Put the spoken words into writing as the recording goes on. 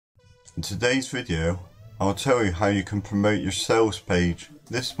In today's video, I'll tell you how you can promote your sales page.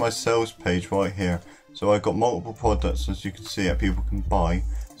 This is my sales page right here. So I've got multiple products, as you can see, that people can buy.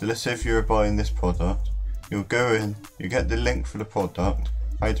 So let's say if you're buying this product, you'll go in, you get the link for the product,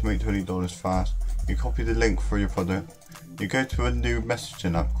 how to make $20 fast. You copy the link for your product. You go to a new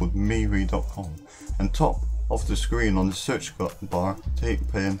messaging app called MeWe.com, and top of the screen on the search bar,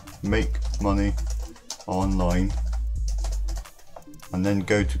 type in make money online, and then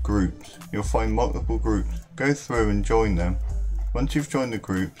go to groups. You'll find multiple groups. Go through and join them. Once you've joined the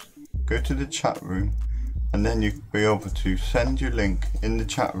groups, go to the chat room, and then you'll be able to send your link in the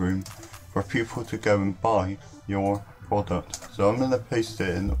chat room for people to go and buy your product. So I'm going to paste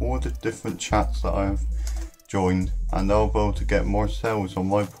it in all the different chats that I've joined, and they'll be able to get more sales on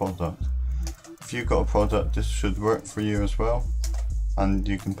my product. If you've got a product, this should work for you as well, and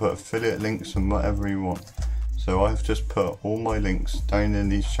you can put affiliate links and whatever you want. So I've just put all my links down in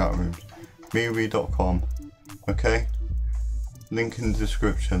these chat rooms. MeWe.com. Okay? Link in the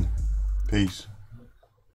description. Peace.